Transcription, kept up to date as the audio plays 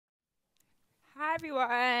Hi,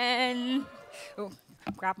 everyone. Oh,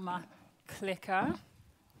 grab my clicker.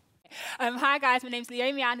 Hi, guys. My name's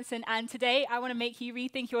Leomie Anderson, and today I want to make you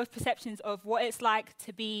rethink your perceptions of what it's like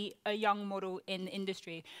to be a young model in the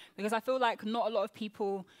industry, because I feel like not a lot of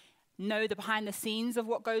people know the behind the scenes of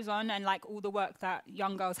what goes on and like all the work that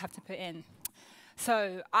young girls have to put in.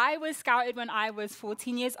 So I was scouted when I was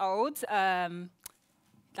 14 years old.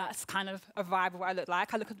 That's kind of a vibe of what I look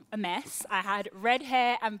like. I look a mess. I had red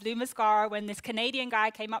hair and blue mascara when this Canadian guy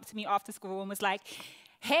came up to me after school and was like,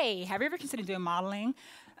 hey, have you ever considered doing modeling?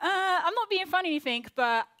 I'm not being funny, you think,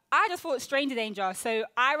 but I just thought stranger danger. So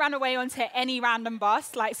I ran away onto any random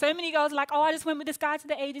bus. Like, so many girls were like, oh, I just went with this guy to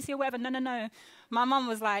the agency or whatever. No, no, no. My mum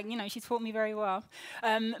was like, you know, she taught me very well.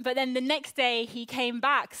 But then the next day, he came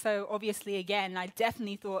back. So obviously, again, I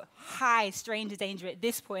definitely thought, hi, stranger danger at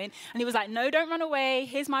this point. And he was like, no, don't run away.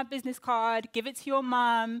 Here's my business card. Give it to your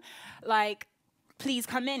mum. Like, please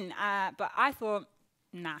come in. But I thought,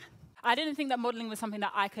 nah. I didn't think that modeling was something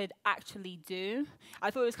that I could actually do. I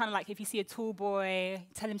thought it was kind of like if you see a tall boy,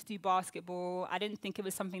 tell him to do basketball. I didn't think it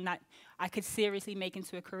was something that I could seriously make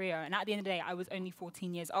into a career. And at the end of the day, I was only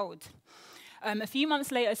 14 years old. A few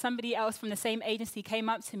months later, somebody else from the same agency came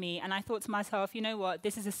up to me, and I thought to myself, you know what,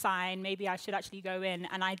 this is a sign, maybe I should actually go in.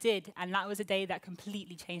 And I did, and that was a day that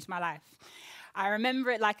completely changed my life. I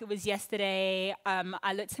remember it like it was yesterday.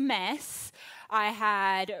 I looked a mess. I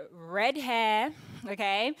had red hair,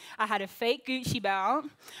 okay? I had a fake Gucci belt.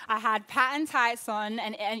 I had pattern tights on,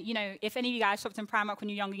 and you know, if any of you guys shopped in Primark when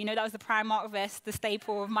you were younger, you know that was the Primark vest, the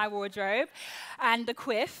staple of my wardrobe, and the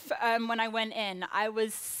quiff when I went in. I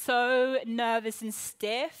was so nervous and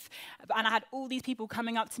stiff, and I had all these people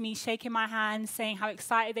coming up to me, shaking my hand, saying how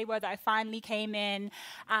excited they were that I finally came in,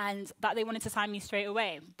 and that they wanted to sign me straight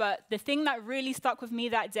away. But the thing that really stuck with me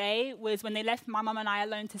that day was when they left my mum and I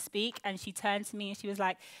alone to speak, and she turned to me and she was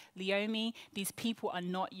like, Leomie, these people are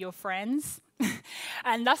not your friends.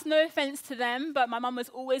 And that's no offense to them, but my mum was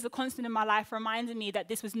always a constant in my life reminding me that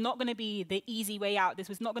this was not going to be the easy way out. This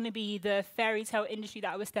was not going to be the fairy tale industry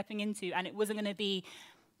that I was stepping into, and it wasn't going to be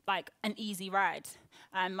like an easy ride.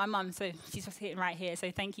 And my mum, so she's just sitting right here,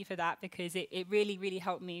 so thank you for that, because it really, really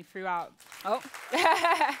helped me throughout. Oh.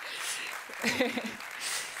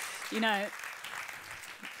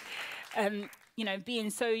 You know, being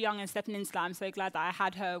so young and stepping into that, I'm so glad that I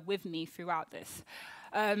had her with me throughout this.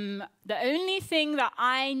 The only thing that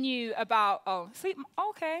I knew about,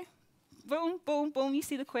 okay, boom, boom, boom, you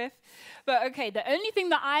see the quiff. But okay, the only thing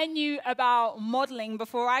that I knew about modeling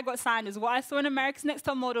before I got signed is what I saw in America's Next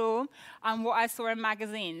Top Model and what I saw in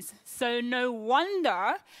magazines. So no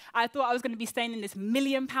wonder I thought I was going to be staying in this £1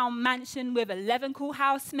 million mansion with 11 cool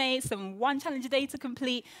housemates and 1 challenge a day to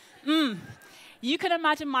complete. You can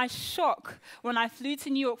imagine my shock when I flew to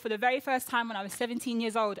New York for the very first time when I was 17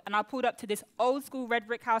 years old, and I pulled up to this old school red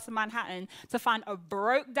brick house in Manhattan to find a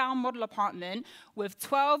broke down model apartment with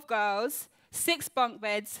 12 girls, 6 bunk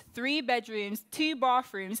beds, 3 bedrooms, 2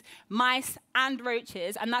 bathrooms, mice and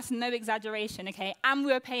roaches, and that's no exaggeration, okay? And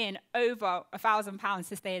we were paying over £1,000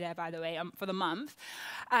 to stay there, by the way, for the month.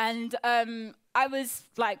 And I was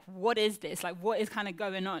like, what is this? Like, what is kind of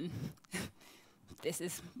going on? This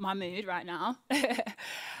is my mood right now.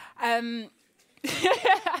 I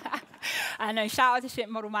know, shout out to Ship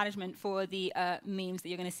Model Management for the memes that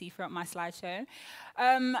you're going to see throughout my slideshow.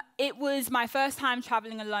 It was my first time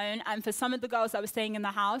traveling alone, and for some of the girls that were staying in the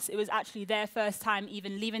house, it was actually their first time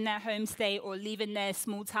even leaving their home state or leaving their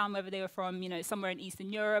small town, whether they were from, you know, somewhere in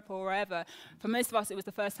Eastern Europe or wherever. For most of us, it was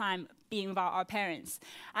the first time being without our parents.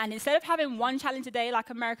 And instead of having 1 challenge a day like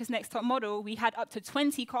America's Next Top Model, we had up to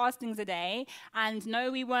 20 castings a day. And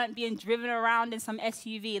no, we weren't being driven around in some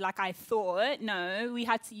SUV like I thought. No, we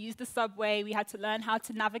had to use the subway. We had to learn how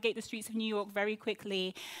to navigate the streets of New York very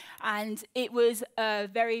quickly. And it was a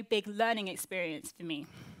very big learning experience for me.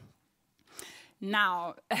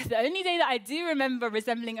 Now, the only day that I do remember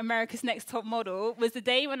resembling America's Next Top Model was the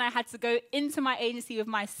day when I had to go into my agency with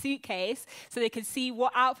my suitcase so they could see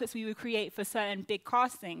what outfits we would create for certain big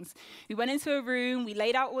castings. We went into a room, we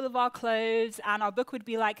laid out all of our clothes, and our book would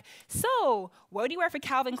be like, so, what would you wear for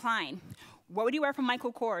Calvin Klein? What would you wear from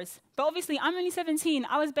Michael Kors? But obviously, I'm only 17.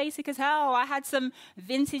 I was basic as hell. I had some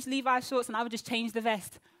vintage Levi's shorts, and I would just change the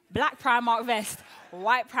vest. Black Primark vest,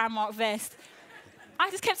 white Primark vest. I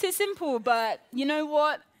just kept it simple, but you know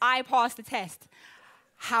what? I passed the test.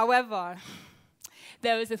 However,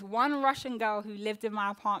 there was this one Russian girl who lived in my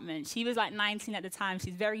apartment. She was like 19 at the time.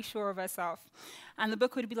 She's very sure of herself. And the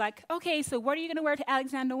book would be like, okay, so what are you going to wear to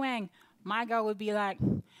Alexander Wang? My girl would be like,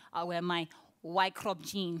 I'll wear my white crop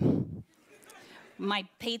jean, my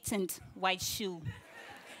patent white shoe,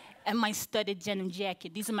 and my studded denim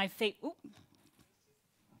jacket. These are my favorite.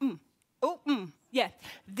 yeah,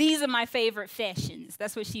 these are my favorite fashions.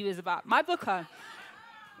 That's what she was about. My booker.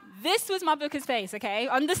 This was my booker's face, okay?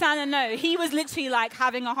 Understand and know. He was literally like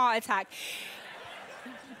having a heart attack.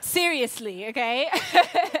 Seriously, okay?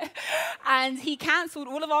 And he cancelled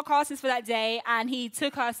all of our classes for that day, and he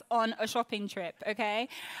took us on a shopping trip, okay?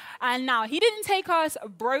 And now, he didn't take us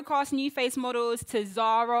broke-ass new face models to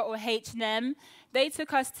Zara or H&M. They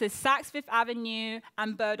took us to Saks Fifth Avenue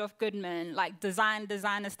and Bergdorf Goodman, like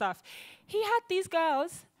designer stuff. He had these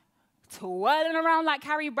girls twirling around like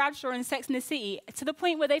Carrie Bradshaw in Sex and the City, to the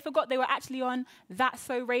point where they forgot they were actually on That's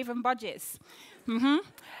So Raven budgets.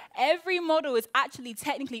 Every model is actually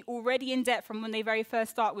technically already in debt from when they very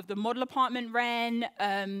first start, with the model apartment rent,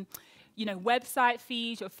 website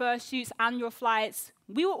fees, your first shoots, and your flights.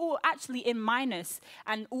 We were all actually in minus,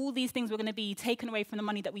 and all these things were going to be taken away from the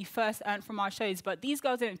money that we first earned from our shows. But these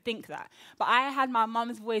girls didn't think that. But I had my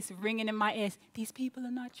mum's voice ringing in my ears. These people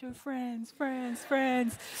are not your friends.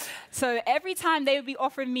 So every time they would be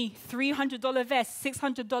offering me $300 vests,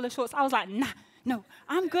 $600 shorts, I was like, nah. No,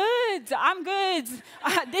 I'm good.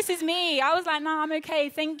 This is me. I was like, no, I'm okay,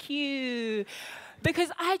 thank you. Because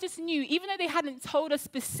I just knew, even though they hadn't told us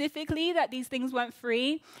specifically that these things weren't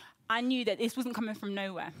free, I knew that this wasn't coming from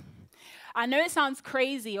nowhere. I know it sounds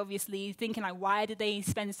crazy, obviously, thinking like, why did they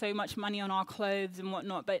spend so much money on our clothes and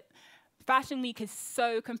whatnot? But Fashion Week is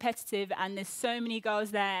so competitive, and there's so many girls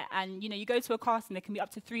there, and you go to a casting, there can be up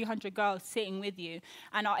to 300 girls sitting with you,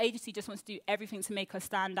 and our agency just wants to do everything to make us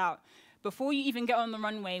stand out. Before you even get on the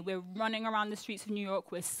runway, we're running around the streets of New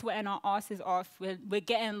York, we're sweating our asses off, we're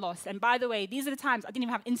getting lost. And by the way, these are the times I didn't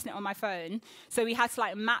even have internet on my phone, so we had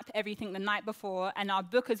to map everything the night before, and our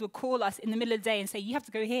bookers would call us in the middle of the day and say, you have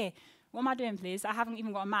to go here. What am I doing, please? I haven't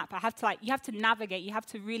even got a map. You have to navigate, you have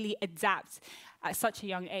to really adapt at such a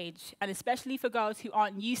young age. And especially for girls who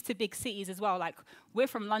aren't used to big cities as well. Like, we're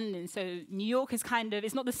from London, so New York is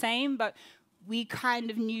it's not the same, but we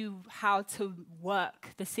kind of knew how to work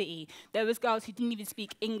the city. There was girls who didn't even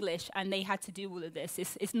speak English, and they had to do all of this.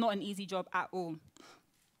 It's not an easy job at all.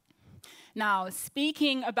 Now,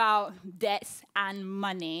 speaking about debts and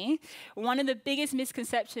money, one of the biggest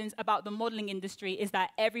misconceptions about the modeling industry is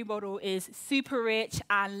that every model is super rich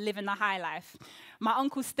and living the high life. My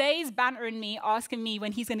uncle stays bantering me, asking me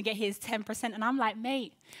when he's going to get his 10%, and I'm like,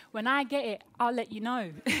 mate, when I get it, I'll let you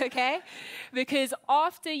know, okay? Because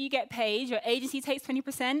after you get paid, your agency takes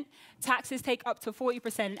 20%, taxes take up to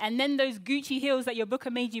 40%, and then those Gucci heels that your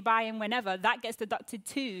booker made you buy in whenever, that gets deducted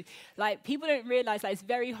too. Like, people don't realize that it's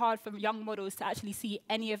very hard for young models to actually see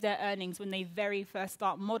any of their earnings when they very first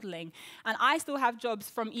start modeling. And I still have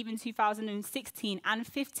jobs from even 2016 and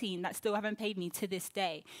 15 that still haven't paid me to this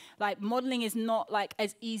day. Like, modeling is not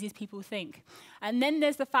as easy as people think. And then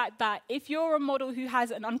there's the fact that if you're a model who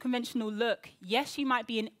has an unconventional look, yes, you might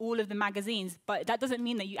be in all of the magazines, but that doesn't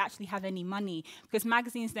mean that you actually have any money, because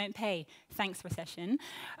magazines don't pay. Thanks, recession.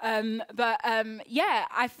 Yeah,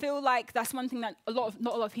 I feel like that's one thing that not a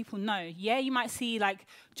lot of people know. Yeah, you might see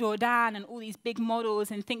Jordan and all these big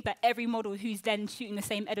models and think that every model who's then shooting the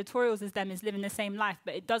same editorials as them is living the same life,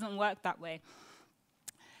 but it doesn't work that way.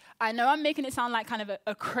 I know I'm making it sound like kind of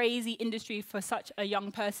a crazy industry for such a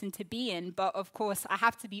young person to be in, but of course I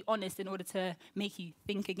have to be honest in order to make you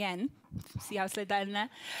think again. See how I slid that in there?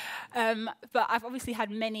 But I've obviously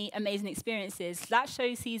had many amazing experiences. That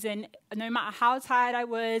show season, no matter how tired I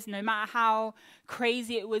was, no matter how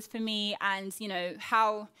crazy it was for me, and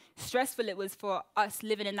how stressful it was for us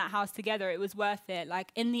living in that house together, it was worth it.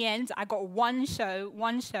 In the end, I got one show,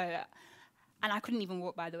 and I couldn't even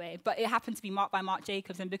walk, by the way, but it happened to be marked by Marc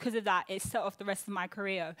Jacobs, and because of that, it set off the rest of my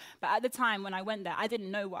career. But at the time when I went there, I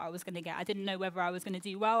didn't know what I was going to get. I didn't know whether I was going to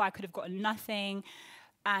do well. I could have gotten nothing.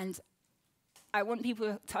 And I want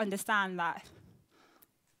people to understand that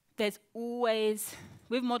with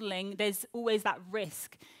modeling, there's always that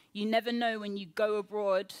risk. You never know when you go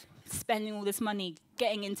abroad, spending all this money,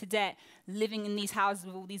 getting into debt, living in these houses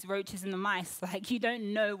with all these roaches and the mice. You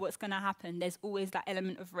don't know what's going to happen. There's always that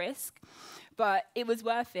element of risk. But it was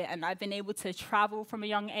worth it, and I've been able to travel from a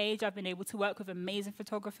young age. I've been able to work with amazing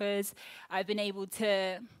photographers. I've been able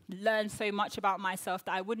to learn so much about myself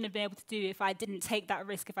that I wouldn't have been able to do if I didn't take that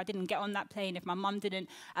risk, if I didn't get on that plane, if my mum didn't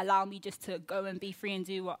allow me just to go and be free and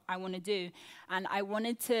do what I want to do. And I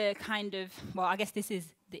wanted to I guess this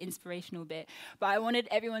is the inspirational bit, but I wanted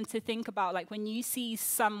everyone to think about, when you see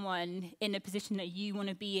someone in a position that you want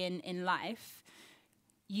to be in life,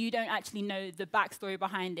 you don't actually know the backstory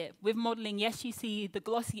behind it. With modeling, yes, you see the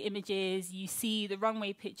glossy images, you see the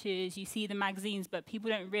runway pictures, you see the magazines, but people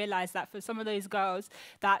don't realize that for some of those girls,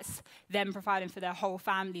 that's them providing for their whole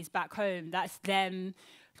families back home. That's them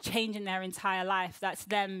changing their entire life. That's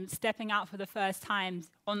them stepping out for the first time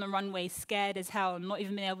on the runway, scared as hell, not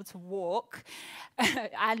even being able to walk,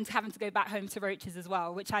 and having to go back home to roaches as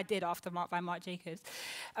well, which I did after by Marc Jacobs.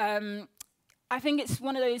 I think it's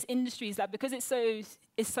one of those industries that because it's so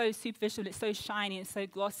superficial, it's so shiny, it's so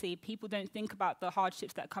glossy, people don't think about the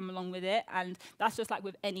hardships that come along with it, and that's just like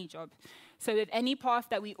with any job. So with any path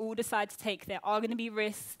that we all decide to take, there are going to be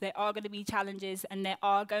risks, there are going to be challenges, and there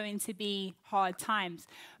are going to be hard times.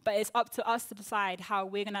 But it's up to us to decide how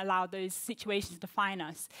we're going to allow those situations to define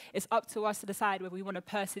us. It's up to us to decide whether we want to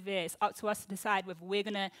persevere. It's up to us to decide whether we're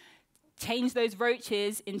going to change those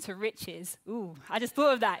roaches into riches. Ooh, I just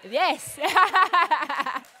thought of that. Yes.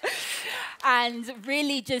 And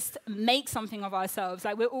really just make something of ourselves.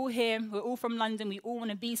 Like, we're all here, we're all from London, we all want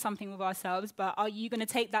to be something with ourselves, but are you going to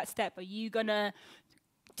take that step? Are you going to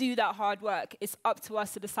do that hard work? It's up to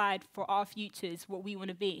us to decide for our futures what we want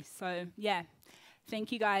to be. So, yeah.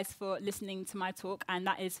 Thank you guys for listening to my talk, and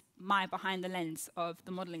that is my behind the lens of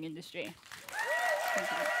the modeling industry. Thank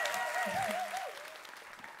you.